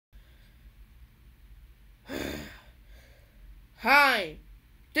Hi,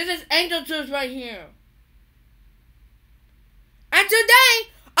 this is Angel Juice right here. And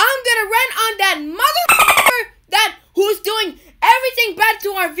today, I'm gonna rant on that mother who's doing everything bad to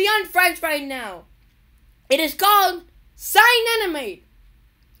our Vion friends right now. It is called CyanAnimate.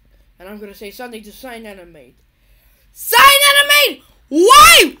 And I'm gonna say something to CyanAnimate. CyanAnimate!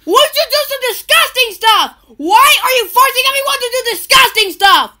 Why would you do some disgusting stuff? Why are you forcing everyone to do disgusting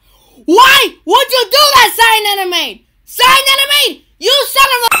stuff? Why would you do that, CyanAnimate? CyanAnimate, you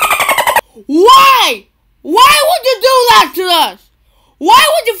son of a... Why? Why would you do that to us? Why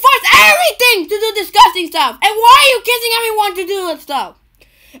would you force everything to do disgusting stuff? And why are you kissing everyone to do that stuff?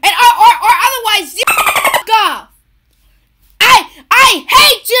 And or otherwise, you off. I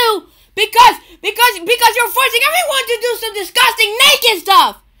hate you because you're forcing everyone to do some disgusting naked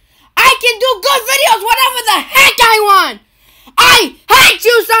stuff. I can do good videos whatever the heck I want. I hate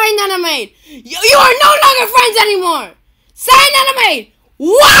you, CyanAnimate. You are no longer friends anymore. CyanAnimate,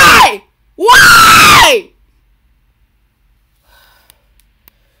 why? Why?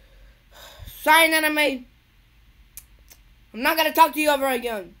 CyanAnimate, I'm not gonna talk to you ever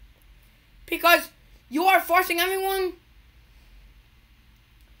again because you are forcing everyone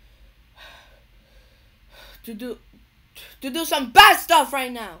to do some bad stuff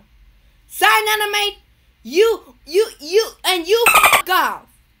right now. CyanAnimate, you fuck off.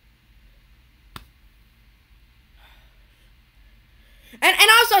 And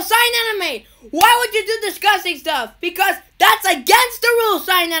also, CyanAnimate, why would you do disgusting stuff? Because that's against the rules,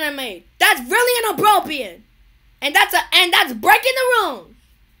 CyanAnimate. That's really inappropriate. And that's breaking the rules.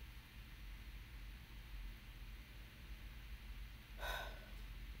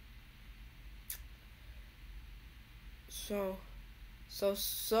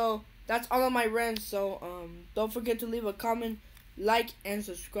 So that's all of my rants. So don't forget to leave a comment, like, and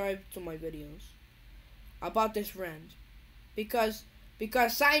subscribe to my videos about this rant. Because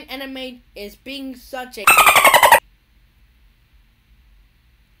CyanAnimate is being such a...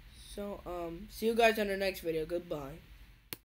 So, see you guys in the next video. Goodbye.